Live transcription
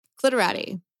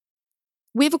Clitorati,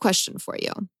 we have a question for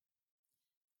you.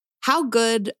 How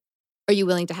good are you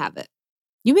willing to have it?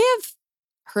 You may have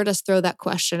heard us throw that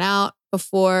question out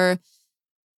before,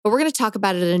 but we're going to talk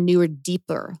about it at a newer,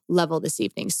 deeper level this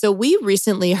evening. So we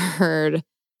recently heard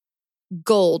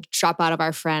gold drop out of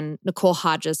our friend Nicole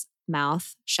Hodges'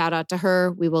 mouth. Shout out to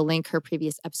her. We will link her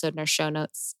previous episode in our show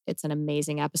notes. It's an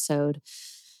amazing episode.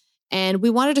 And we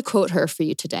wanted to quote her for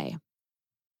you today.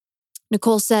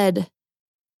 Nicole said,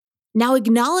 "Now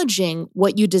acknowledging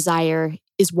what you desire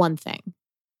is one thing,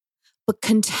 but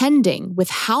contending with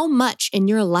how much in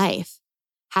your life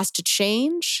has to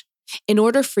change in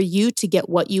order for you to get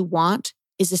what you want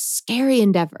is a scary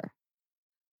endeavor.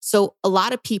 So a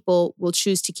lot of people will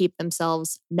choose to keep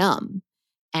themselves numb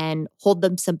and hold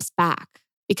themselves back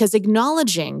because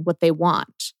acknowledging what they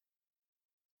want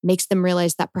makes them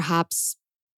realize that perhaps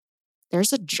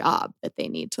there's a job that they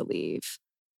need to leave,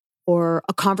 or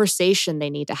a conversation they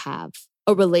need to have,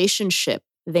 a relationship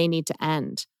they need to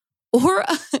end, or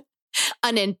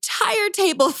an entire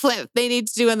table flip they need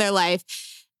to do in their life.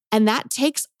 And that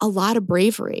takes a lot of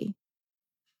bravery.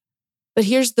 But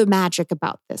here's the magic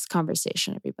about this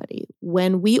conversation, everybody.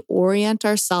 When we orient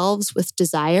ourselves with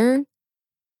desire,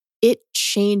 it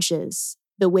changes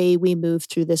the way we move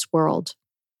through this world.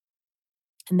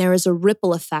 And there is a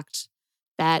ripple effect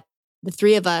that the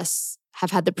three of us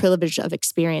have had the privilege of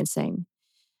experiencing.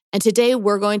 And today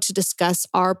we're going to discuss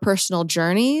our personal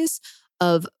journeys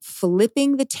of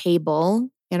flipping the table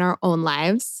in our own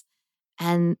lives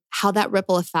and how that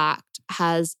ripple effect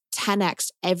has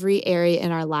 10x every area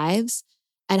in our lives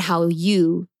and how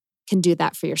you can do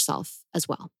that for yourself as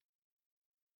well.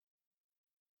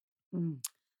 Isn't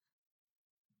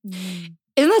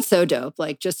that so dope?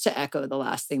 Like, just to echo the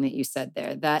last thing that you said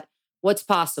there, that what's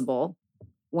possible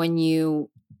when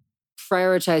you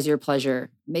prioritize your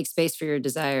pleasure, make space for your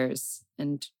desires,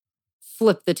 and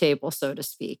flip the table, so to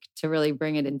speak, to really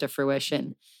bring it into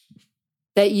fruition,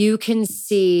 that you can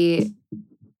see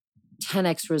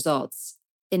 10x results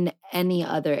in any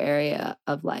other area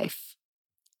of life.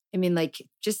 I mean, like,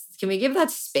 just can we give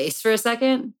that space for a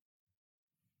second?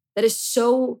 That is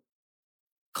so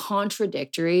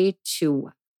contradictory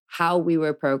to how we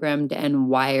were programmed and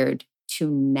wired to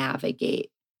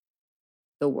navigate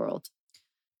the world.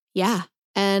 Yeah.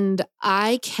 And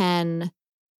I can,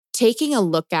 taking a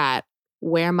look at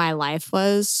where my life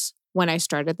was when I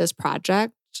started this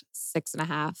project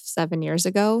 6.5, 7 years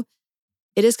ago,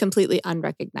 it is completely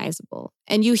unrecognizable.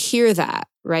 And you hear that,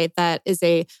 right? That is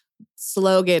a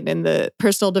slogan in the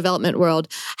personal development world.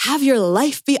 Have your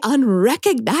life be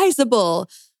unrecognizable.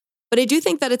 But I do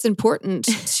think that it's important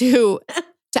to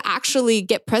actually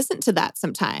get present to that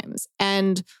sometimes.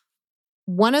 And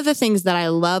one of the things that I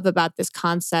love about this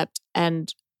concept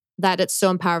and that it's so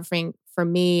empowering for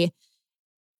me,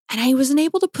 and I wasn't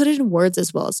able to put it in words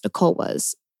as well as Nicole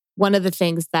was, one of the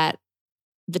things that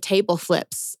the table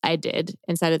flips I did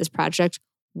inside of this project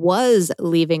was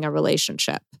leaving a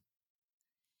relationship.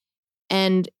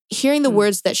 And hearing the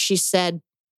words that she said,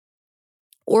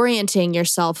 orienting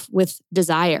yourself with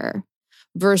desire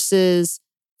versus,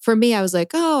 for me, I was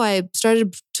like, oh, I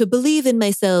started to believe in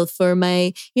myself, or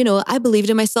I believed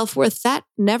in my self-worth. That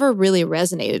never really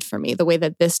resonated for me the way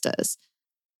that this does.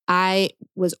 I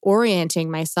was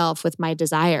orienting myself with my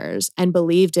desires and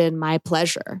believed in my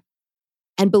pleasure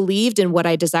and believed in what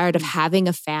I desired of having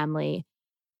a family,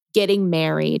 getting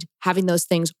married, having those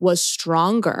things was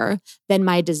stronger than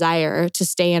my desire to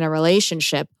stay in a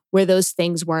relationship where those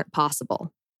things weren't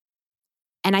possible.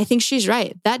 And I think she's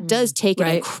right. That does take an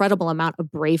incredible amount of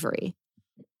bravery.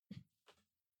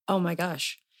 Oh my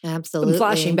gosh. Absolutely. I'm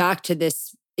flashing back to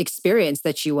this experience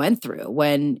that you went through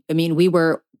when,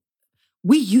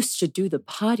 we used to do the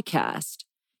podcast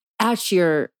at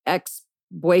your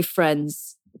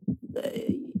ex-boyfriend's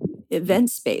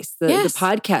event space, the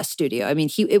podcast studio. I mean,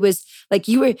 it was like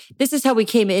this is how we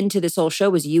came into this whole show,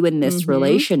 was you in this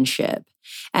relationship.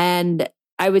 And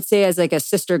I would say, as like a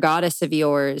sister goddess of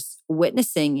yours,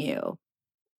 witnessing you,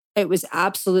 it was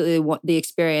absolutely the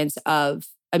experience of,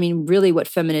 really what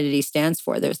femininity stands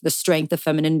for. There's the strength of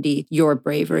femininity, your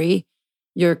bravery,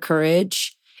 your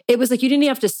courage. It was like you didn't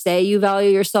have to say you value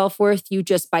your self-worth. You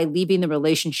just, by leaving the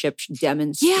relationship,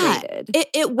 demonstrated. Yeah,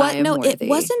 it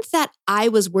wasn't that I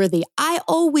was worthy. I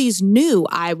always knew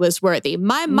I was worthy.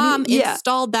 My mom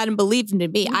installed that and believed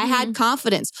in me. I had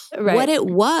confidence. Right. What it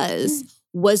was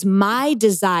my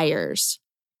desires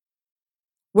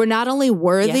were not only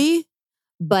worthy,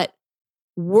 but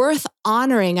worth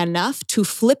honoring enough to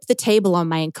flip the table on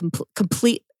my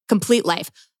complete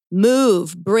life.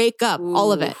 Move, break up,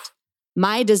 all of it.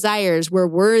 My desires were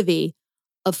worthy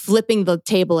of flipping the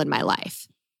table in my life.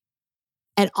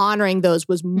 and honoring those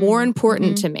was more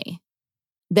important to me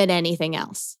than anything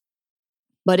else.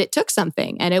 But it took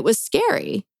something and it was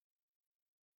scary.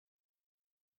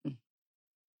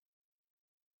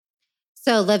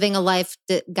 So living a life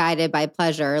guided by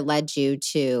pleasure led you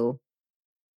to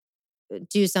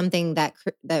do something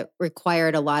that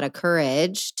required a lot of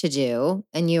courage to do,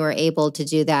 and you were able to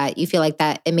do that. You feel like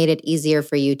that it made it easier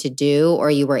for you to do, or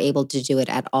you were able to do it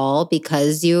at all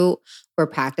because you were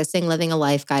practicing living a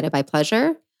life guided by pleasure?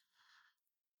 Is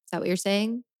that what you're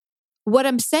saying? What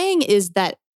I'm saying is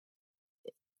that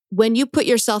when you put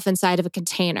yourself inside of a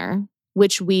container,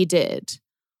 which we did,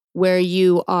 where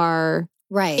you are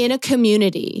in a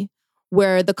community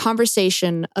where the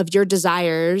conversation of your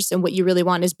desires and what you really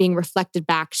want is being reflected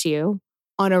back to you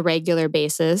on a regular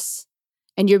basis,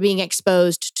 and you're being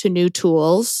exposed to new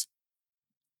tools,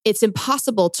 it's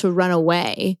impossible to run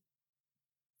away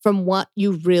from what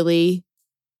you really,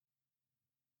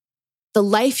 the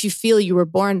life you feel you were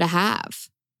born to have.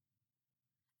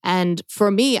 And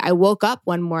for me, I woke up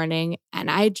one morning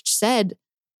and I said,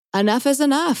 enough is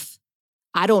enough.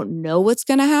 I don't know what's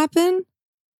going to happen,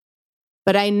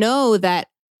 but I know that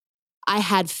I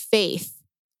had faith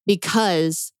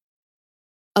because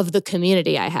of the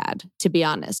community I had, to be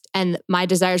honest. And my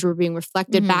desires were being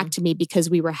reflected back to me because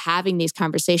we were having these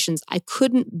conversations. I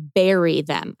couldn't bury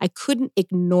them. I couldn't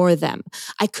ignore them.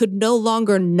 I could no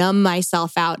longer numb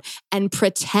myself out and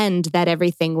pretend that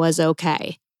everything was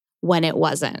okay when it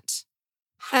wasn't.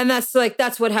 And that's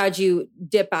what had you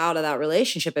dip out of that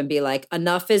relationship and be like,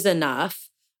 enough is enough.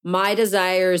 My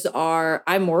desires are,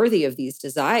 I'm worthy of these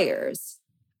desires.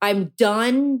 I'm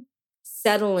done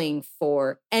settling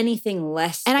for anything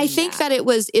less and than I think that.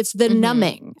 It's the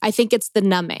numbing. I think it's the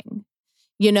numbing.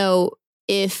 You know,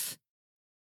 if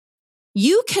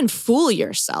you can fool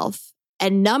yourself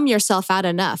and numb yourself out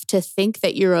enough to think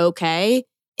that you're okay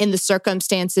in the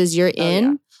circumstances you're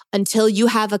in until you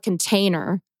have a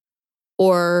container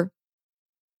or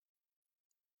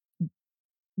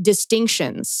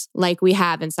distinctions like we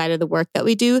have inside of the work that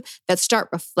we do that start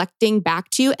reflecting back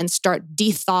to you and start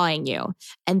de-thawing you.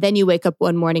 And then you wake up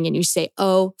one morning and you say,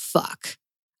 oh, fuck.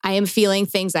 I am feeling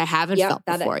things I haven't felt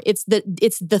before. It's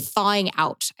the thawing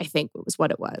out, I think was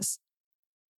what it was.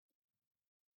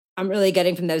 I'm really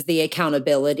getting from those the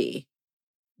accountability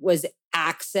was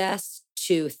access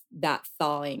to that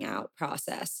thawing out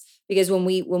process. Because when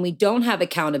we don't have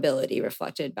accountability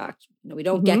reflected back, we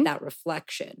don't get that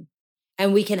reflection.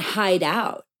 And we can hide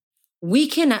out. We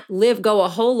can go a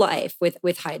whole life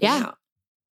with hiding out.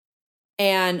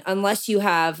 And unless you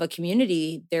have a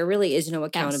community, there really is no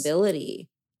accountability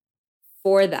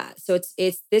for that. So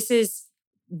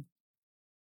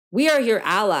we are your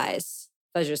allies,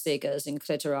 pleasure seekers and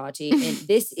clitorati, and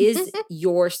this is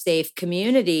your safe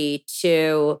community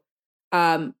to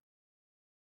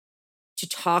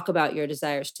talk about your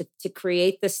desires, to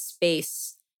create the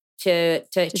space to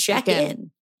check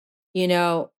in.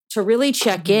 To really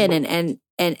check in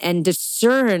and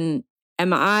discern,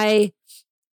 am I,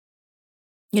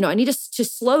 I need to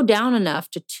slow down enough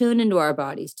to tune into our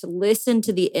bodies, to listen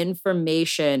to the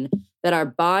information that our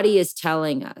body is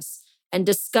telling us and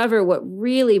discover what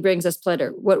really brings us pleasure,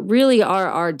 what really are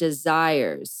our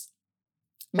desires,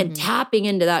 and tapping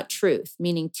into that truth,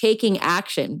 meaning taking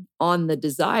action on the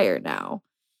desire now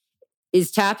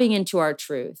is tapping into our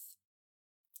truth.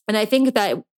 And I think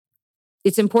that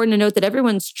it's important to note that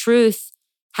everyone's truth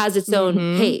has its own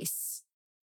pace,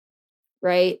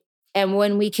 right? And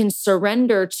when we can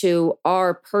surrender to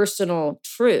our personal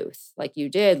truth, like you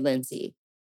did, Lindsay,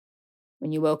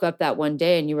 when you woke up that one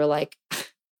day and you were like,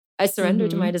 I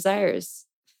surrendered to my desires.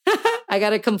 I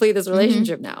got to complete this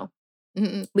relationship now.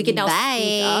 We can now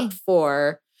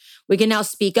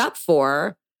speak up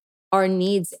for our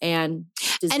needs and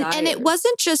desires. And it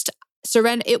wasn't just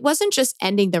surrender. It wasn't just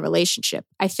ending the relationship.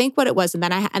 I think what it was, and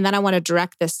then I want to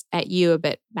direct this at you a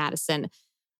bit, Madison.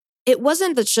 It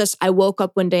wasn't that just I woke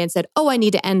up one day and said, oh, I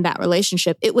need to end that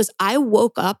relationship. It was I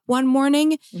woke up one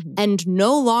morning and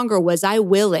no longer was I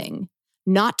willing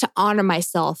not to honor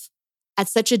myself at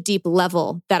such a deep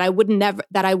level that I would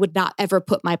not ever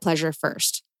put my pleasure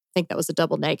first. I think that was a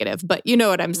double negative, but you know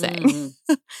what I'm saying.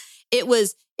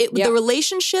 The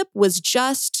relationship was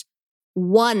just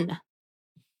one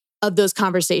of those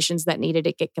conversations that needed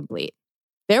to get complete.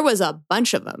 There was a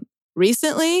bunch of them.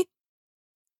 Recently,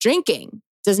 drinking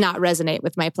does not resonate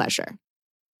with my pleasure.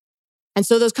 And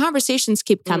so those conversations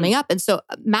keep coming up. And so,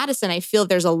 Madison, I feel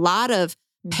there's a lot of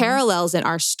parallels in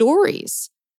our stories,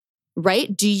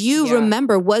 right? Do you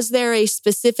remember, was there a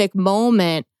specific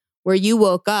moment where you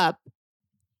woke up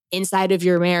inside of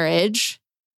your marriage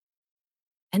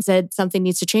and said something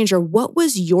needs to change? Or what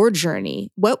was your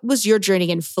journey? What was your journey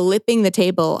in flipping the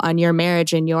table on your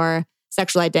marriage and your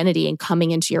sexual identity and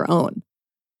coming into your own?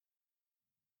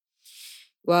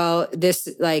 Well, this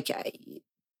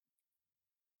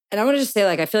and I want to just say,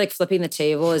 I feel like flipping the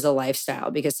table is a lifestyle,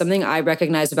 because something I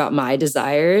recognize about my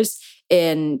desires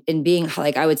in being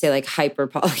I would say hyper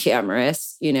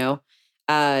polyamorous,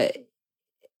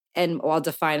 and I'll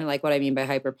define what I mean by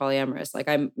hyper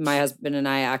polyamorous. My husband and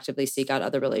I actively seek out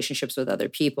other relationships with other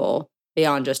people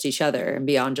beyond just each other and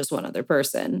beyond just one other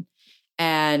person.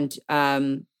 And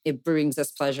it brings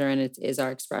us pleasure, and it is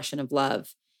our expression of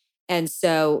love. And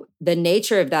so the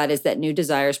nature of that is that new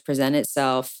desires present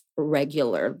itself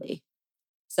regularly,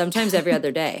 sometimes every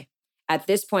other day. At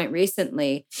this point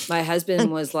recently, my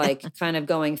husband was kind of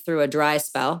going through a dry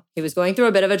spell. He was going through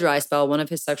a bit of a dry spell. One of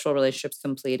his sexual relationships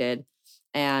completed.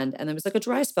 And there was a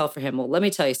dry spell for him. Well, let me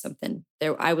tell you something.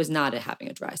 I was not having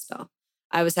a dry spell.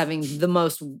 I was having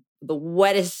the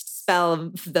wettest spell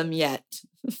of them yet.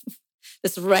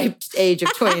 This ripe age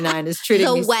of 29 is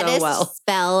treating me so well. The wettest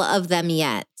spell of them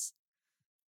yet.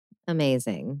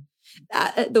 Amazing.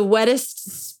 The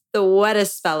wettest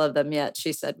spell of them yet,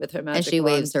 she said with her magic wand. And she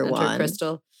waves her wand. Her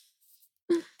crystal.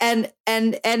 And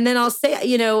then I'll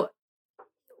say,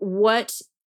 what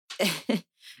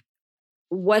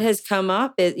has come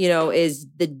up is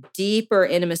the deeper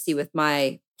intimacy with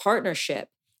my partnership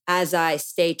as I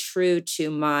stay true to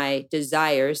my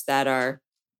desires that are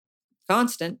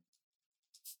constant.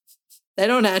 They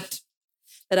don't end.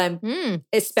 That I'm,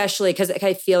 especially because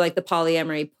I feel like the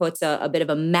polyamory puts a bit of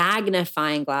a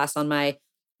magnifying glass on my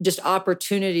just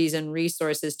opportunities and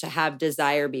resources to have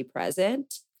desire be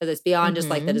present. Because it's beyond just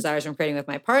the desires I'm creating with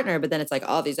my partner, but then it's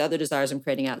all these other desires I'm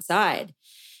creating outside.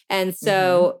 And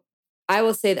so I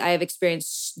will say that I have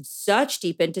experienced such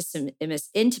deep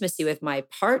intimacy with my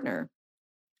partner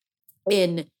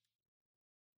in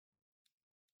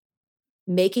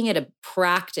making it a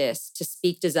practice to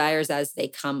speak desires as they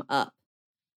come up.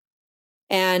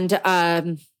 And,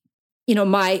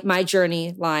 my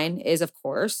journey line is, of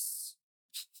course,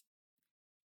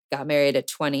 got married at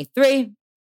 23,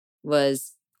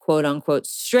 was quote unquote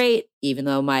straight, even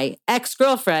though my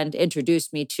ex-girlfriend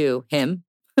introduced me to him.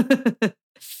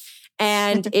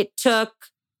 And it took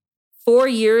 4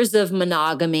 years of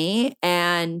monogamy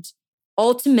and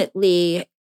ultimately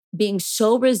being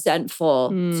so resentful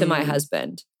to my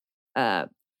husband. I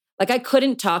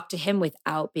couldn't talk to him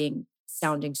without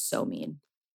sounding so mean.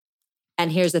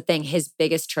 And here's the thing, his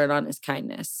biggest turn on is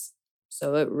kindness.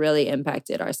 So it really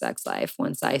impacted our sex life.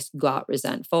 Once I got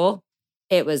resentful,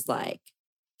 it was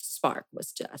spark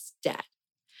was just dead.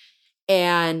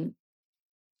 And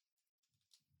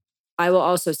I will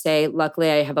also say,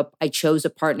 luckily, I chose a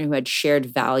partner who had shared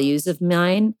values of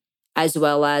mine, as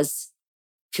well as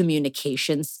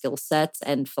communication skill sets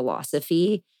and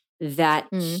philosophy that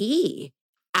he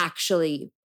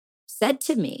actually said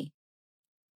to me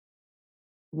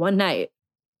one night.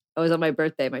 I was on my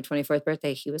birthday, my 24th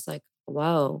birthday. He was like,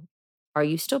 "Whoa, are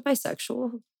you still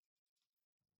bisexual?" And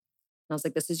I was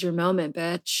like, "This is your moment,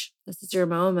 bitch. This is your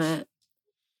moment."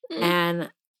 And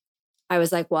I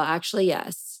was like, "Well, actually,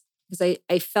 yes." Because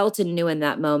I felt and knew in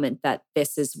that moment that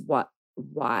this is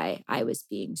why I was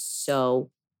being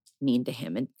so mean to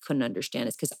him and couldn't understand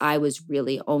it, because I was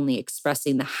really only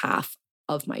expressing the half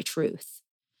of my truth.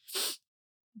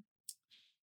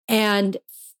 And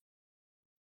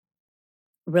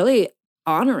really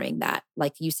honoring that,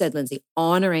 like you said, Lindsay,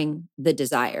 honoring the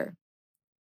desire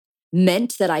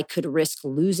meant that I could risk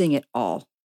losing it all.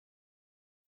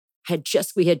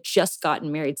 We had just gotten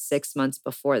married 6 months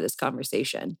before this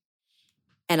conversation.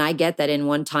 And I get that in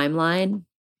one timeline,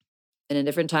 in a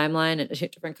different timeline, in a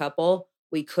different couple,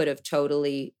 that could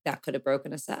have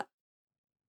broken us up.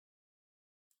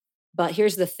 But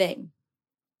here's the thing.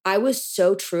 I was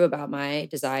so true about my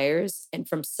desires, and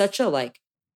from such a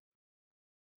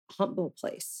humble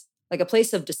place, a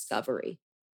place of discovery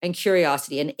and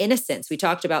curiosity and innocence. We've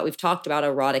talked about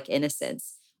erotic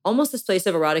innocence, almost this place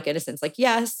of erotic innocence.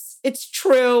 Yes, it's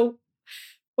true.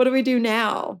 What do we do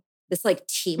now? This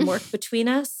teamwork between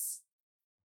us.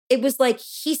 It was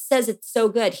he says it's so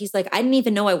good. He's like, I didn't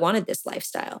even know I wanted this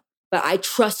lifestyle, but I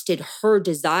trusted her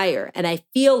desire. And I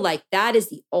feel like that is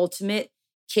the ultimate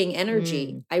king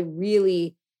energy. I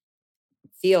really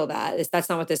feel that. That's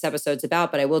not what this episode's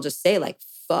about, but I will just say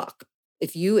fuck.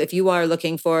 If you are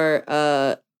looking for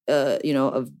a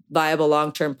viable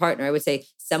long-term partner, I would say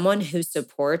someone who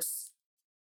supports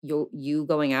you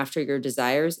going after your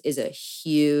desires is a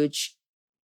huge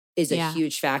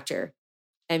factor.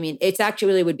 I mean, it's actually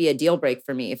really would be a deal break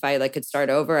for me. If I like could start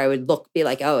over, I would be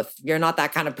like, oh, if you're not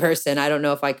that kind of person, I don't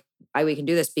know if we can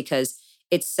do this, because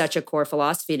it's such a core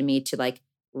philosophy to me to like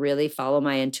really follow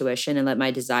my intuition and let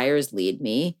my desires lead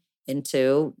me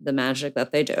into the magic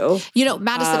that they do. You know,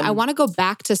 Madison, I want to go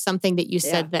back to something that you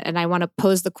said and I want to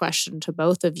pose the question to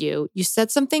both of you. You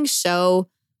said something so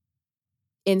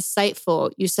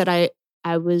insightful. You said,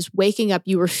 I was waking up,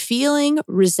 you were feeling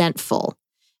resentful,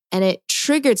 and it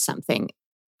triggered something.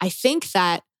 I think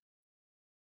that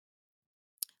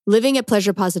living a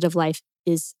pleasure positive life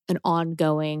is an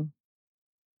ongoing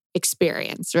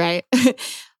experience, right?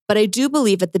 But I do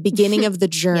believe at the beginning of the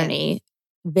journey,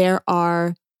 there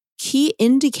are key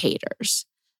indicators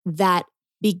that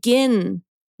begin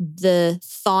the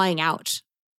thawing out,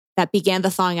 that began the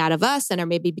thawing out of us and are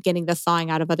maybe beginning the thawing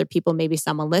out of other people, maybe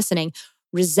someone listening.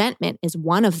 Resentment is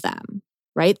one of them,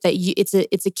 right? That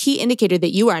it's a key indicator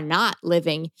that you are not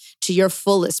living to your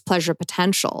fullest pleasure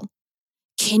potential.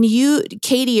 Can you,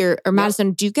 Katie or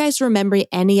Madison, do you guys remember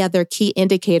any other key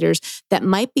indicators that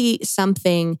might be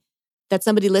something that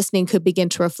somebody listening could begin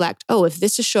to reflect? Oh, if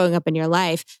this is showing up in your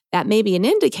life, that may be an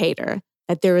indicator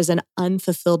that there is an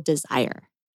unfulfilled desire.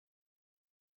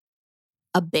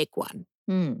 A big one.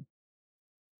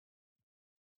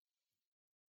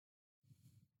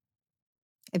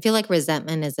 I feel like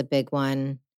resentment is a big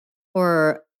one,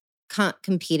 or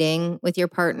competing with your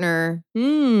partner,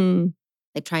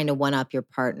 like trying to one up your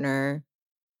partner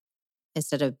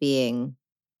instead of being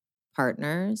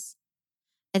partners.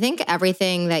 I think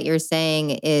everything that you're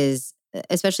saying is,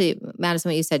 especially Madison,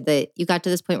 what you said, that you got to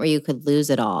this point where you could lose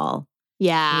it all.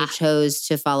 Yeah. And you chose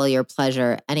to follow your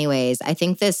pleasure anyways. I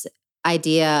think this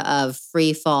idea of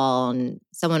free fall, and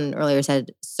someone earlier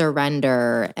said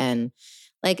surrender, and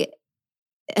like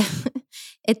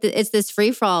it's this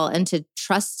free fall into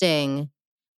trusting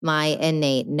my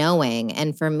innate knowing.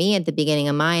 And for me at the beginning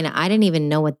of mine, I didn't even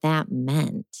know what that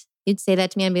meant. You'd say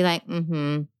that to me and be like,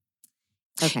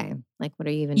 okay. Like, what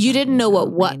are you even You didn't know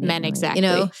about? what meant exactly. You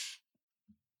know,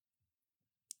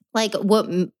 like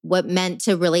what meant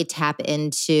to really tap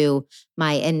into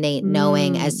my innate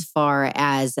knowing as far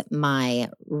as my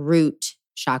root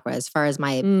chakra, as far as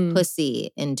my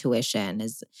pussy intuition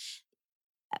is.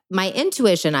 My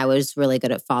intuition, I was really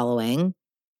good at following,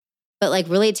 but like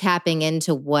really tapping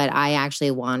into what I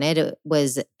actually wanted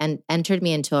was and entered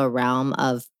me into a realm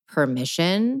of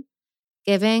permission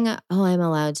giving. Oh, I'm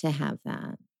allowed to have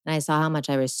that. And I saw how much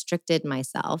I restricted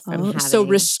myself from having so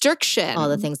restriction, all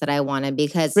the things that I wanted,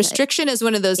 because restriction is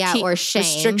one of those key, or shame.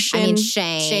 Restriction, I mean,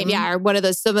 shame. Yeah, or one of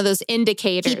those, some of those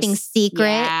indicators. Keeping secrets.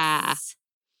 Yeah.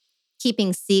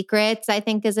 Keeping secrets, I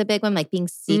think, is a big one. Like being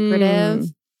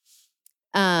secretive.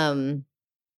 That's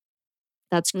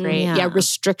great. Yeah,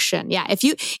 restriction. Yeah,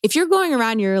 if you're going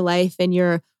around your life and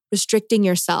you're restricting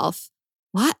yourself,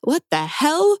 what the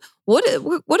hell? What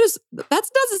is that?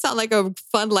 Doesn't sound like a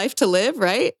fun life to live,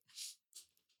 right?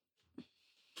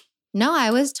 No,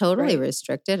 I was totally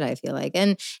restricted, I feel like.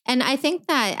 And I think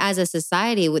that as a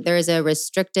society, there is a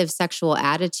restrictive sexual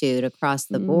attitude across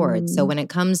the board. So when it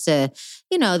comes to,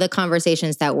 the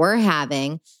conversations that we're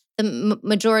having, the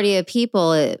majority of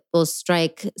people will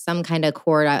strike some kind of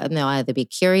chord, and they'll either be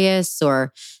curious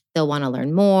or they'll want to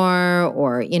learn more,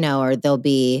 or they'll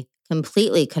be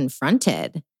completely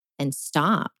confronted and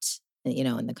stopped,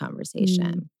 in the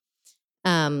conversation.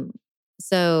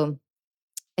 So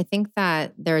I think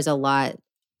that there's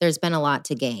been a lot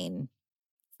to gain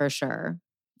for sure.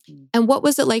 And what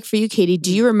was it like for you, Katie?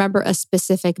 Do you remember a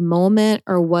specific moment,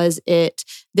 or was it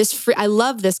this free? I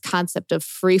love this concept of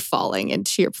free falling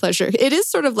into your pleasure. It is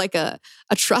sort of like a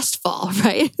trust fall,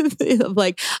 right?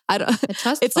 Like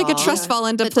it's like a trust fall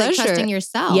into pleasure. Like trusting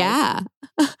yourself. Yeah.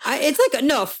 It's like,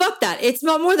 no, fuck that. It's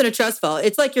more than a trust fall.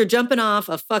 It's like you're jumping off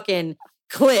a fucking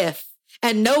cliff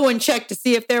and no one checked to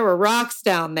see if there were rocks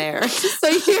down there. So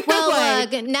you're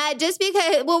look, not just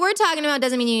because what we're talking about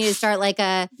doesn't mean you need to start like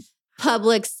a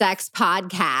public sex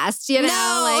podcast,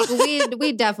 No. Like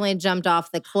we definitely jumped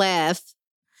off the cliff.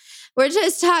 We're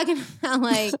just talking about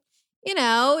like,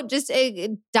 just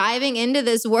diving into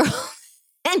this world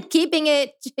and keeping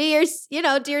it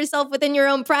to yourself within your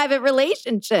own private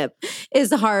relationship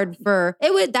is hard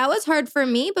that was hard for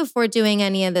me before doing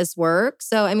any of this work.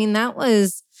 So, I mean, that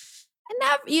was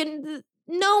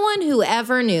no one who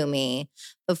ever knew me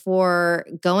before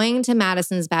going to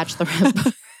Madison's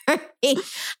bachelorette party.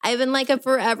 I've been like a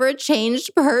forever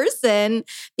changed person,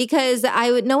 because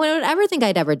no one would ever think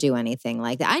I'd ever do anything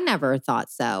like that. I never thought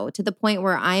so, to the point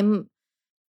where I'm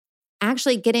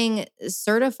actually getting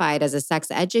certified as a sex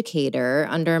educator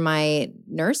under my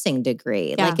nursing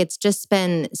degree. Yeah. Like it's just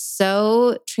been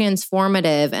so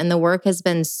transformative and the work has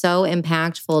been so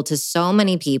impactful to so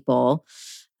many people.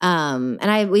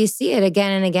 And we see it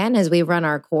again and again as we run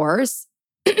our course.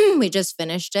 We just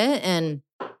finished it and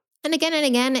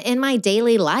again in my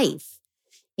daily life.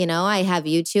 You know, I have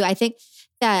you too. I think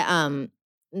that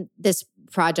this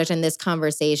project and this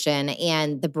conversation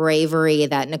and the bravery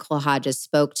that Nicole Hodges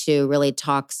spoke to really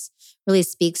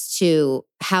speaks to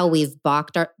how we've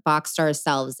boxed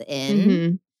ourselves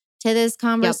in to this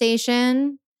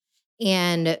conversation. Yep.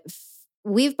 And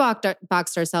we've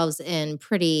boxed ourselves in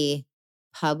pretty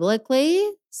publicly.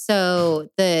 So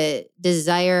the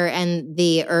desire and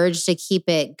the urge to keep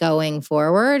it going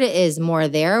forward is more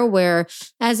there, where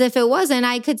as if it wasn't,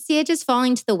 I could see it just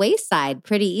falling to the wayside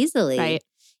pretty easily. Right.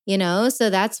 You know, so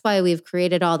that's why we've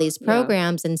created all these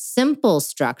programs and simple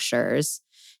structures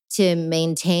to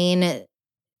maintain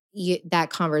that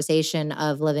conversation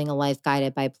of living a life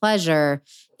guided by pleasure.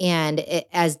 And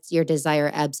as your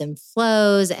desire ebbs and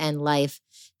flows and life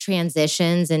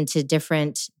transitions into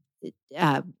different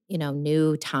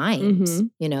new times.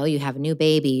 You know, you have a new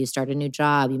baby, you start a new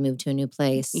job, you move to a new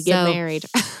place. You get married.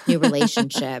 New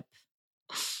relationship.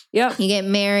 Yeah. You get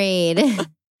married.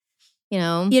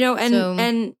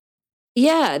 And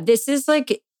this is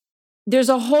like, there's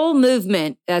a whole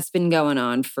movement that's been going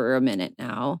on for a minute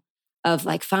now of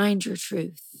like, find your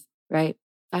truth, right?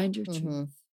 Find your truth.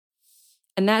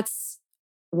 And that's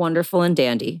wonderful and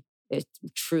dandy. It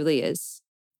truly is.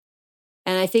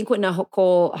 And I think what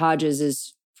Nicole Hodges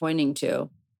is pointing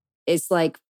to is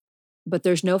like, but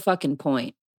there's no fucking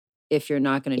point if you're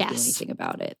not going to do anything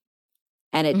about it.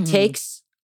 And it takes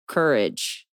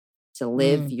courage to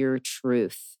live your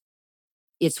truth.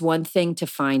 It's one thing to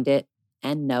find it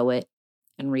and know it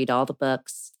and read all the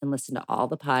books and listen to all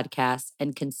the podcasts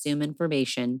and consume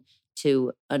information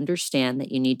to understand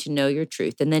that you need to know your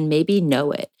truth and then maybe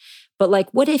know it. But like,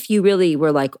 what if you really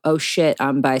were like, oh shit,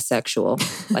 I'm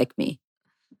bisexual like me?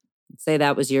 Say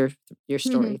that was your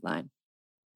storyline.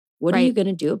 What are you going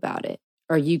to do about it?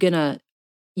 Are you going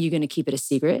to keep it a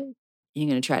secret? Are you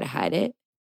going to try to hide it?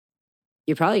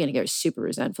 You're probably going to get super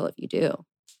resentful if you do.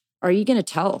 Are you going to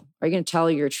tell? Are you going to tell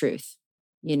your truth?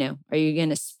 You know, are you going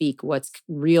to speak what's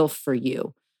real for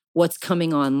you? What's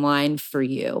coming online for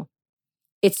you?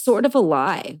 It's sort of a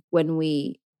lie when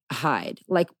we hide.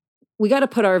 Like, we got to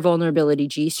put our vulnerability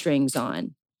G-strings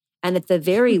on. And at the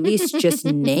very least, just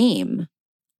name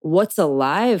what's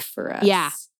alive for us. Yeah.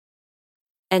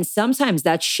 And sometimes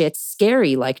that shit's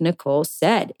scary, like Nicole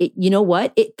said. You know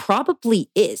what? It probably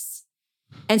is.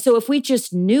 And so if we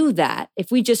just knew that,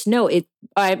 if we just know it,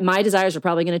 my desires are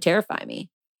probably going to terrify me.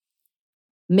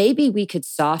 Maybe we could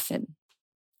soften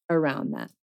around that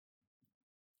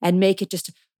and make it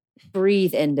just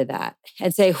breathe into that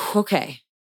and say, okay,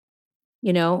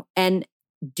 you know, and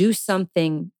do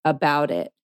something about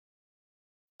it.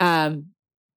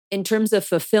 In terms of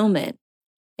fulfillment,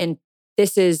 and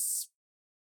this is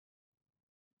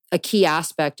a key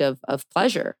aspect of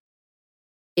pleasure,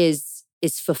 is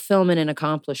fulfillment and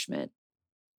accomplishment.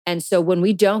 And so when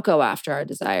we don't go after our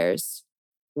desires,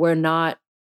 we're not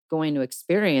going to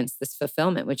experience this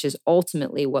fulfillment, which is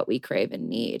ultimately what we crave and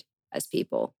need as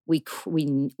people. We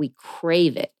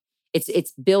crave it.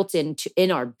 It's built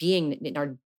in our being,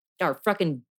 in our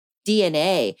fucking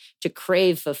DNA to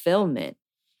crave fulfillment.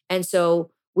 And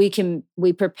so we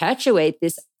perpetuate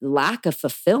this lack of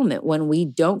fulfillment when we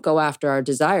don't go after our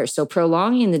desires. So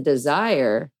prolonging the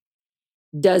desire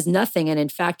does nothing. And in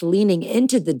fact, leaning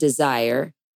into the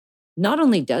desire not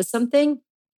only does something,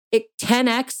 it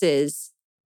 10x's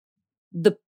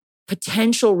the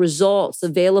potential results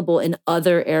available in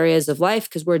other areas of life,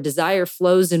 because where desire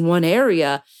flows in one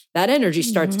area, that energy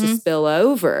starts to spill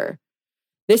over.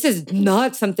 This is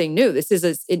not something new. This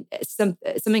is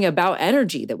something about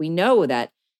energy that we know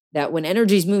that when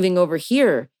energy is moving over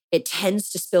here, it tends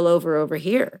to spill over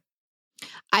here.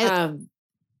 And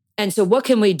so what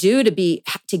can we do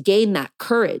to gain that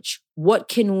courage?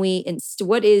 What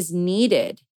is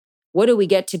needed? What do we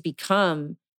get to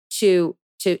become to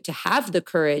have the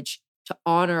courage to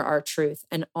honor our truth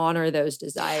and honor those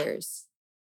desires?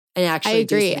 And actually, I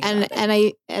agree. And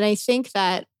I think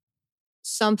that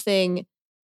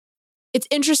it's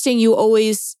interesting. You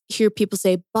always hear people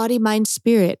say body, mind,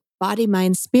 spirit, body,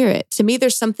 mind, spirit. To me,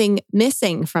 there's something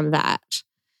missing from that.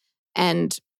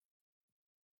 And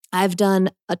I've done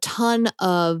a ton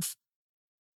of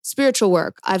spiritual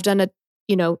work. I've done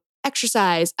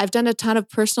exercise. I've done a ton of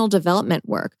personal development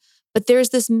work. But there's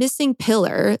this missing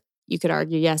pillar. You could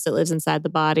argue, yes, it lives inside the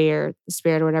body or the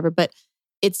spirit or whatever, but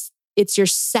it's it's your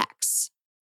sex,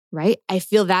 right? I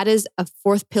feel that is a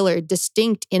fourth pillar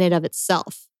distinct in and of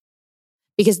itself.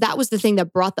 Because that was the thing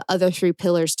that brought the other three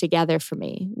pillars together for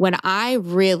me. When I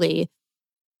really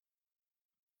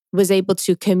was able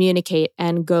to communicate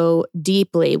and go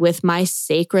deeply with my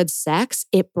sacred sex,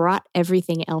 it brought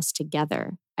everything else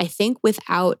together. I think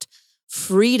without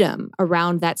freedom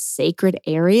around that sacred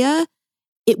area,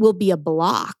 it will be a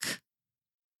block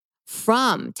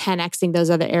from 10xing those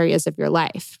other areas of your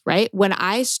life, right? When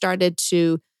I started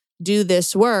to do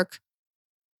this work,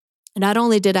 not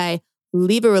only did I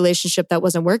leave a relationship that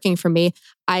wasn't working for me,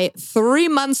 I 3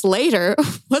 months later,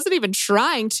 wasn't even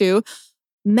trying to,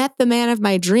 met the man of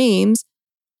my dreams,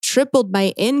 tripled my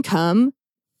income,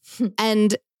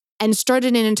 and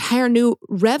started an entire new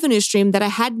revenue stream that I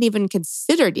hadn't even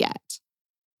considered yet.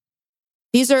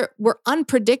 These were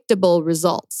unpredictable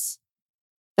results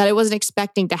that I wasn't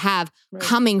expecting to have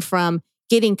coming from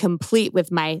getting complete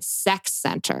with my sex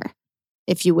center,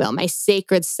 if you will, my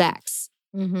sacred sex.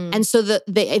 Mm-hmm. And so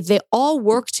they all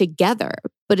work together,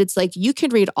 but it's like you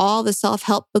can read all the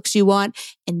self-help books you want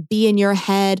and be in your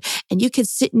head, and you can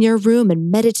sit in your room and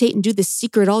meditate and do The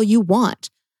Secret all you want.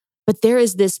 But there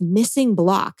is this missing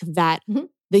block that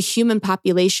the human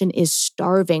population is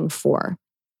starving for.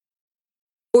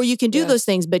 Or you can do those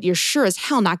things, but you're sure as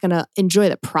hell not going to enjoy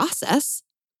the process.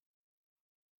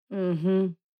 Mm-hmm.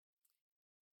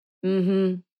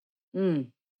 Mm-hmm. Mm.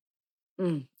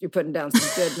 You're putting down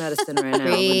some good medicine right now,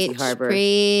 Lindsay Harbor.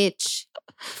 Preach.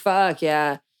 Fuck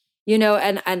yeah.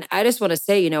 And I just want to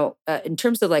say, in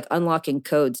terms of like unlocking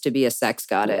codes to be a sex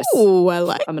goddess. Ooh, I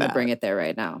like I'm going to bring it there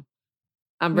right now.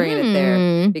 I'm bringing it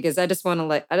there because I just want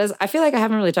to I feel like I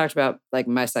haven't really talked about like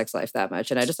my sex life that much.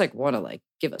 And I just like want to like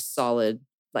give a solid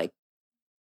like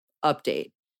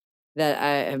update that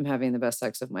I am having the best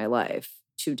sex of my life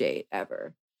to date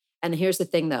ever. And here's the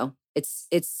thing though. It's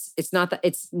not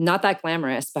that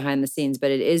glamorous behind the scenes, but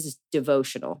it is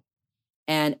devotional.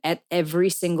 And at every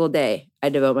single day, I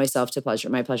devote myself to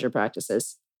my pleasure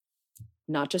practices,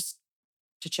 not just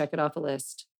to check it off a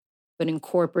list, but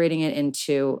incorporating it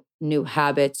into new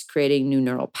habits, creating new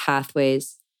neural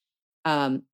pathways.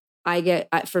 For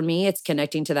me, it's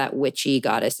connecting to that witchy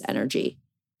goddess energy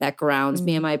that grounds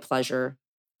me in my pleasure,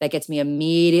 that gets me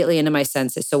immediately into my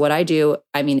senses. So what I do,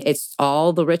 it's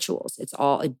all the rituals. It's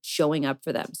all showing up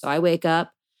for them. So I wake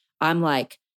up, I'm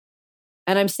like,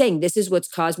 and I'm saying this is what's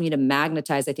caused me to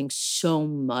magnetize, I think, so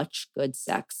much good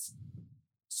sex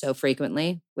so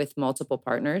frequently with multiple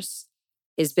partners,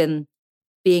 has been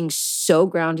being so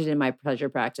grounded in my pleasure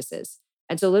practices.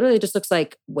 And so literally it just looks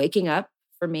like waking up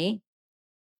for me.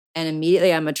 And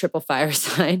immediately I'm a triple fire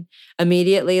sign,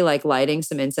 immediately like lighting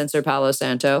some incense or Palo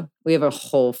Santo. We have a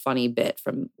whole funny bit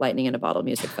from Lightning in a Bottle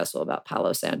Music Festival about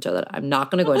Palo Santo that I'm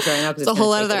not going to go into right now because it's a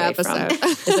whole other episode.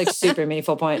 It's like super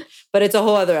meaningful point, but it's a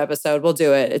whole other episode. We'll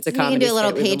do it. It's a comedy. You can do a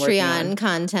little Patreon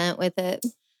content with it.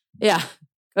 Yeah.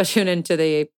 Go tune into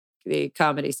the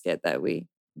comedy skit that we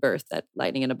birthed at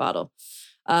Lightning in a Bottle.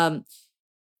 Okay.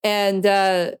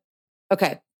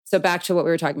 So back to what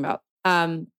we were talking about.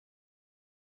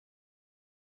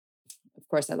 Of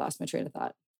course, I lost my train of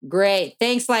thought. Great.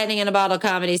 Thanks, Lightning in a Bottle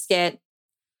comedy skit.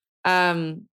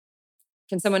 Can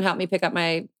someone help me pick up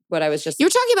what I was just... You're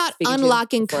talking about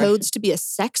unlocking codes to be a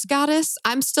sex goddess?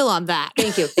 I'm still on that.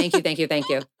 Thank you.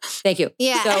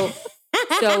 Yeah.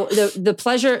 So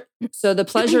the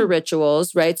pleasure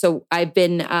rituals, right? So I've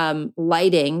been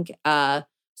lighting.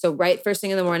 So right first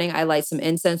thing in the morning, I light some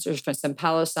incense or some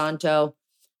Palo Santo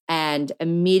and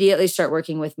immediately start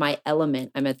working with my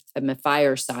element. I'm a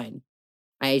fire sign.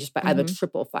 I'm a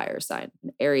triple fire sign,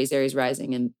 Aries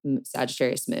rising, and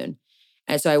Sagittarius moon.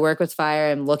 And so I work with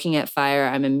fire. I'm looking at fire.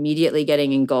 I'm immediately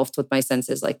getting engulfed with my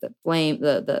senses, like the flame,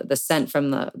 the scent from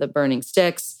the burning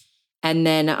sticks. And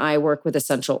then I work with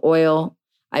essential oil.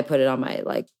 I put it on my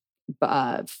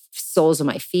soles of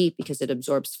my feet because it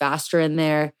absorbs faster in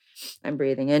there. I'm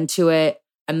breathing into it.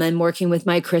 And then working with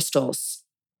my crystals.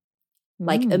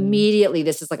 Like immediately,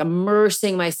 this is like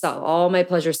immersing myself, all my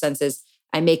pleasure senses.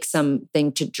 I make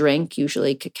something to drink,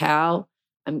 usually cacao.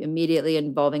 I'm immediately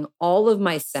involving all of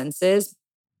my senses,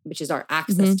 which is our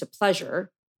access to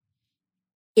pleasure,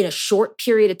 in a short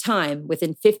period of time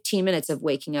within 15 minutes of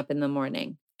waking up in the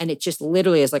morning. And it just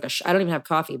literally is like I don't even have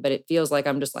coffee, but it feels like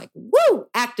I'm just like, woo,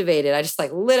 activated. I just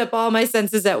like lit up all my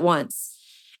senses at once.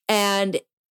 And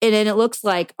then it looks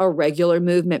like a regular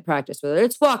movement practice, whether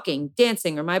it's walking,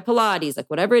 dancing, or my Pilates, like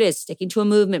whatever it is, sticking to a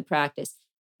movement practice.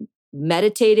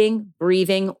 Meditating,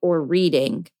 breathing, or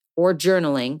reading, or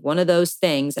journaling, one of those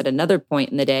things at another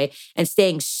point in the day, and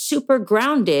staying super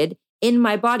grounded in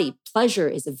my body. Pleasure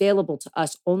is available to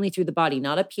us only through the body,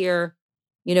 not up here,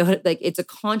 You know, like it's a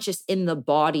conscious in the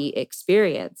body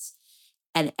experience.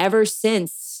 And ever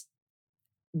since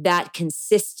that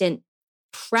consistent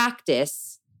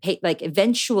practice, like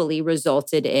eventually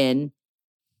resulted in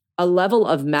a level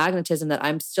of magnetism that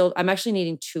I'm actually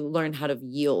needing to learn how to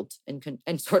yield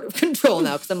and sort of control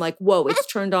now. Cause I'm like, whoa, it's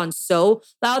turned on so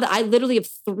loud that I literally have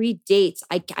 3 dates.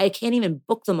 I can't even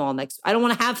book them all next. I don't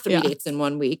want to have 3 dates in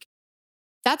 1 week.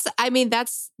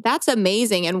 That's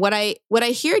amazing. And what I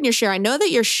hear in your share, I know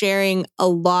that you're sharing a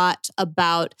lot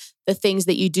about the things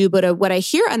that you do, but what I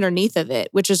hear underneath of it,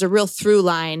 which is a real through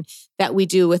line that we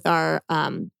do with our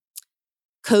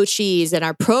coachees and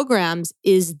our programs,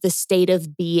 is the state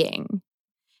of being.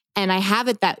 And I have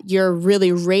it that you're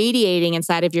really radiating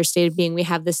inside of your state of being. We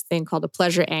have this thing called a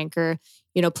pleasure anchor.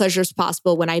 You know, pleasure is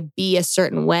possible when I be a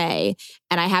certain way.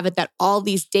 And I have it that all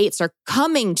these dates are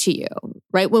coming to you,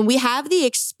 right? When we have the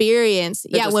experience,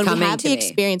 when we have the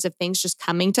experience of things just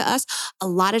coming to us, a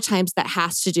lot of times that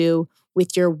has to do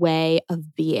with your way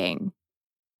of being.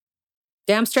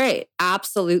 Damn straight.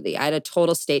 Absolutely. I had a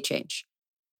total state change,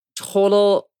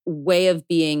 total way of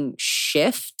being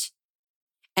shift.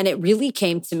 And it really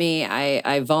came to me.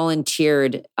 I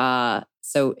volunteered.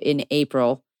 So in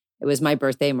April, it was my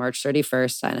birthday, March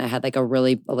 31st. And I had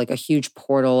like a huge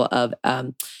portal of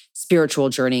spiritual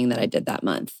journeying that I did that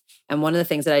month. And one of the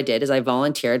things that I did is I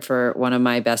volunteered for one of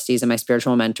my besties and my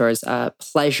spiritual mentors,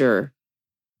 pleasure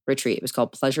retreat. It was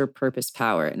called Pleasure, Purpose,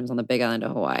 Power. And it was on the Big Island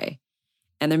of Hawaii.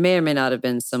 And there may or may not have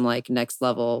been some like next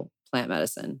level plant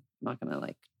medicine. I'm not going to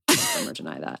like confirm or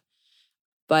deny that.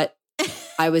 But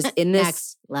I was in this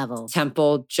next level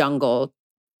temple jungle.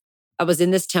 I was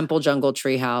in this temple jungle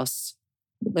treehouse,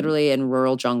 literally in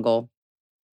rural jungle,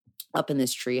 up in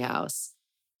this treehouse.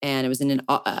 And it was in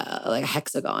like a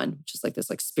hexagon, which is like this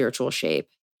like spiritual shape.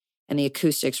 And the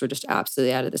acoustics were just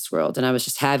absolutely out of this world. And I was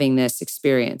just having this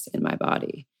experience in my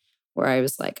body where I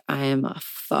was like, I am a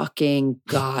fucking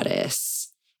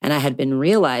goddess. And I had been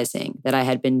realizing that I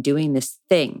had been doing this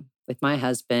thing with my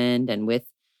husband and with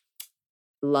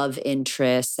love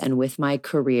interests and with my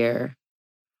career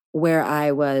where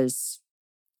I was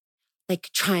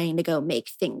like trying to go make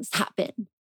things happen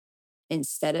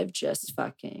instead of just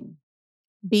fucking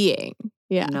being.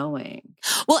 Yeah. Knowing.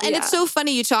 Well, and it's so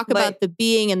funny you talk about the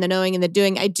being and the knowing and the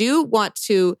doing. I do want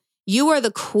to, you are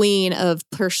the queen of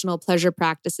personal pleasure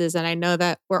practices. And I know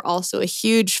that we're also a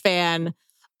huge fan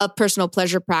of personal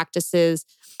pleasure practices.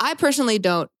 I personally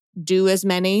don't do as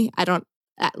many. I don't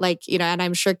and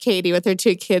I'm sure Katie with her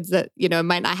 2 kids that,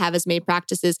 might not have as many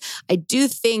practices. I do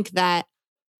think that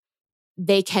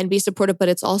they can be supportive, but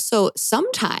it's also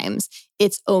sometimes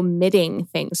it's omitting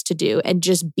things to do and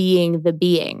just being the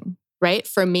being, right?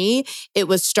 For me, it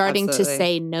was starting to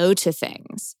say no to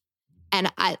things.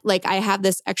 And I have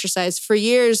this exercise for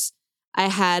years. I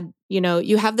had,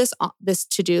 you have this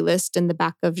to-do list in the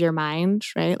back of your mind,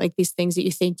 right? Like these things that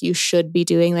you think you should be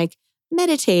doing, like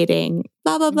meditating,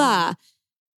 blah, blah, blah.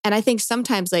 And I think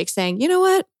sometimes like saying, you know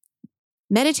what?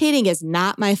 Meditating is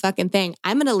not my fucking thing.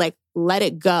 I'm going to like let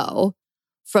it go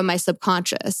from my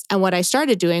subconscious. And what I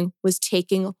started doing was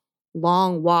taking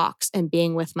long walks and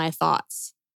being with my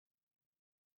thoughts.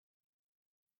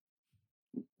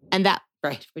 And that,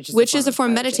 right, which is a form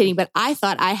of meditating. But I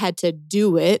thought I had to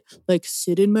do it, like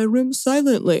sit in my room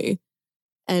silently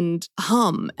and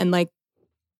hum. And like,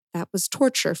 that was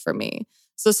torture for me.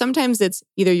 So sometimes it's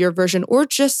either your version or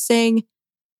just saying,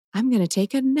 I'm going to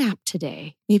take a nap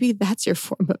today. Maybe that's your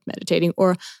form of meditating.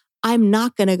 Or I'm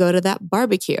not going to go to that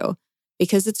barbecue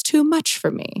because it's too much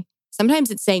for me. Sometimes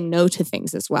it's saying no to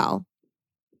things as well.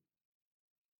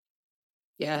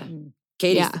 Yeah.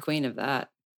 Katie's the queen of that.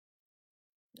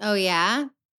 Oh, yeah?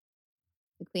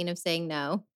 The queen of saying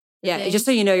no? Yeah, just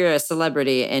so you know, you're a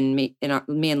celebrity in me and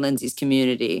Lindsay's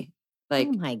community. Like,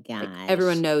 oh my gosh. Like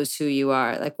everyone knows who you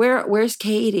are. Like, where's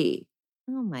Katie?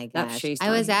 Oh my gosh.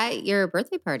 I was at your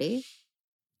birthday party.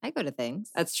 I go to things.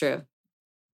 That's true.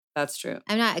 That's true.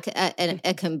 I'm not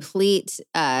a complete,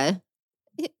 MIA,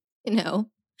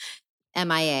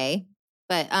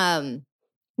 but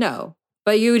no.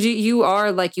 But you are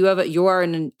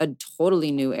in a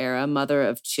totally new era, mother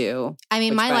of 2. I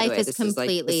mean, my life is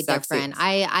completely different.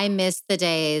 I miss the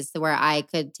days where I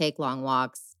could take long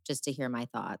walks just to hear my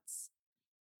thoughts.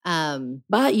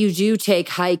 But you do take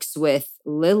hikes with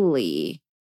Lily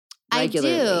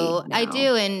regularly. I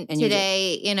do. And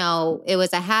today, it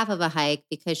was a half of a hike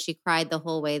because she cried the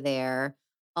whole way there,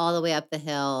 all the way up the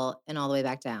hill and all the way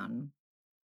back down.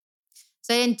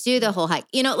 So I didn't do the whole hike.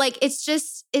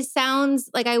 It sounds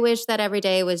like I wish that every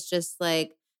day was just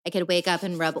like, I could wake up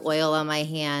and rub oil on my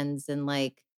hands and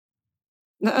like,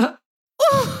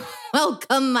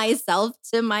 welcome myself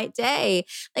to my day.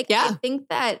 Like, Yeah. I think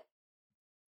that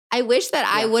I wish that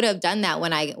I would have done that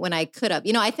when I could have.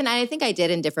 I think I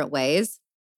did in different ways.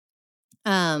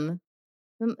 I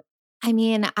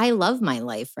mean, I love my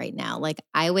life right now. Like,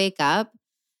 I wake up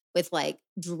with like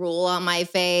drool on my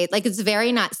face. Like, it's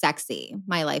very not sexy,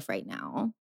 my life right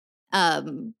now.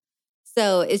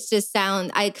 So it's just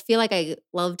I feel like I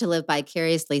love to live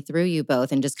vicariously through you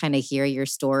both and just kind of hear your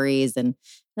stories and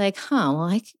like, well,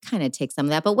 I could kind of take some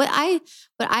of that. But what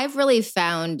I've really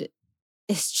found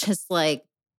is just like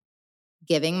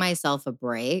giving myself a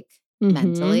break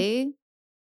mentally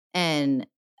and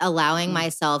allowing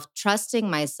myself, trusting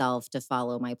myself to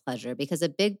follow my pleasure. Because a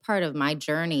big part of my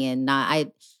journey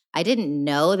I didn't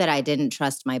know that I didn't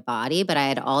trust my body, but I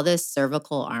had all this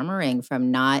cervical armoring from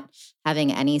not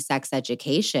having any sex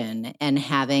education and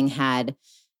having had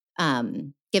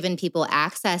given people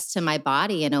access to my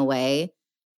body in a way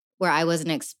where I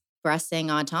wasn't expressing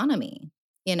autonomy,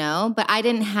 but I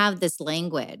didn't have this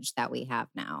language that we have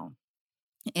now.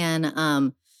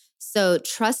 And so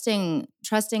trusting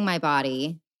my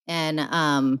body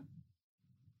and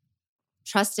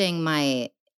trusting my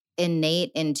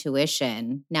innate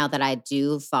intuition now that I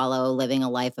do follow living a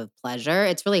life of pleasure.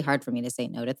 It's really hard for me to say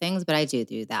no to things, but I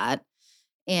do that.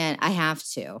 And I have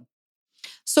to.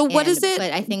 So what is it?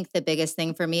 But I think the biggest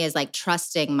thing for me is like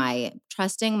trusting my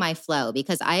flow,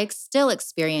 because I still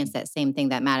experience that same thing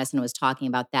that Madison was talking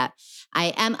about, that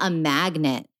I am a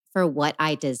magnet for what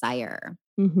I desire.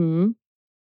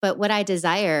 But what I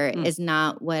desire is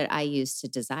not what I used to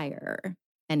desire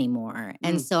anymore.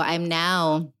 And so I'm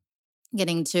now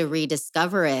getting to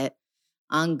rediscover it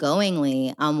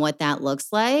ongoingly on what that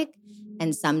looks like.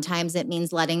 And sometimes it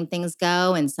means letting things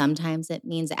go. And sometimes it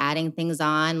means adding things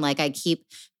on. Like, I keep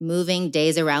moving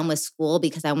days around with school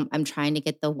because I'm trying to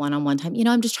get the one-on-one time.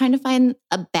 I'm just trying to find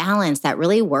a balance that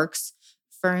really works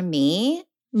for me.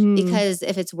 Because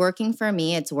if it's working for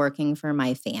me, it's working for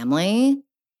my family.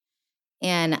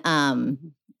 And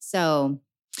so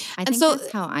I think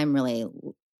that's how I'm really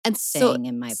staying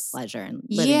in my pleasure and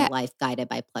living a life guided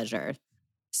by pleasure.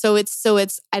 So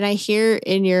it's, and I hear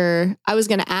I was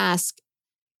going to ask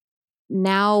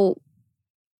now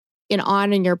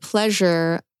in your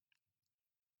pleasure,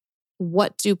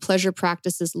 what do pleasure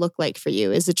practices look like for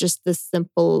you? Is it just this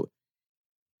simple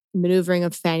maneuvering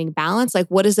of finding balance? Like,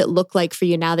 what does it look like for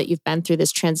you now that you've been through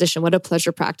this transition? What do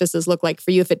pleasure practices look like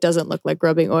for you if it doesn't look like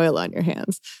rubbing oil on your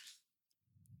hands?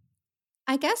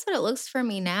 I guess what it looks for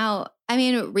me now,